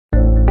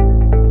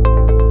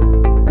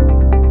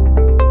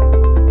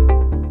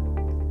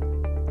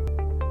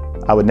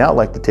I would now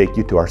like to take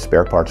you to our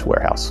spare parts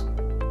warehouse.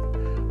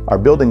 Our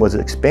building was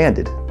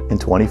expanded in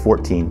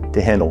 2014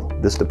 to handle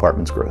this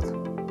department's growth.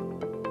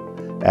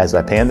 As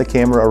I pan the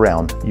camera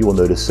around, you will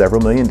notice several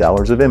 $1 million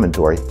of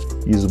inventory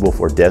usable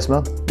for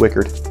DESMA,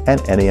 Wickert,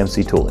 and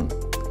NAMC tooling.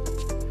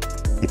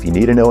 If you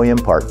need an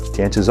OEM part,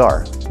 chances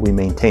are we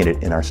maintain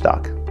it in our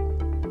stock.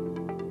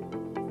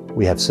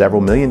 We have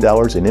several $1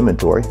 million in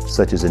inventory,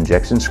 such as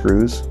injection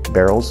screws,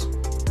 barrels,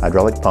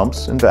 hydraulic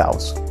pumps and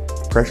valves,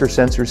 pressure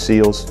sensors,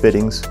 seals,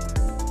 fittings,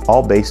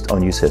 all based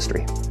on use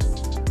history.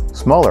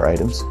 Smaller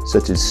items,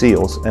 such as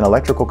seals and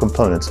electrical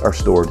components, are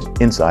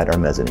stored inside our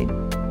mezzanine.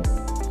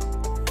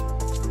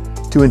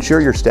 To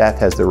ensure your staff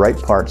has the right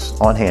parts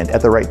on hand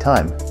at the right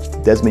time,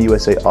 DESMA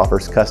USA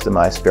offers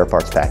customized spare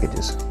parts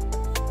packages.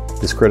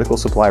 This critical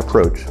supply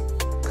approach,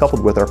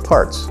 coupled with our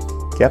parts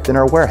kept in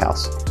our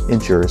warehouse,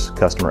 ensures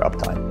customer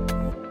uptime.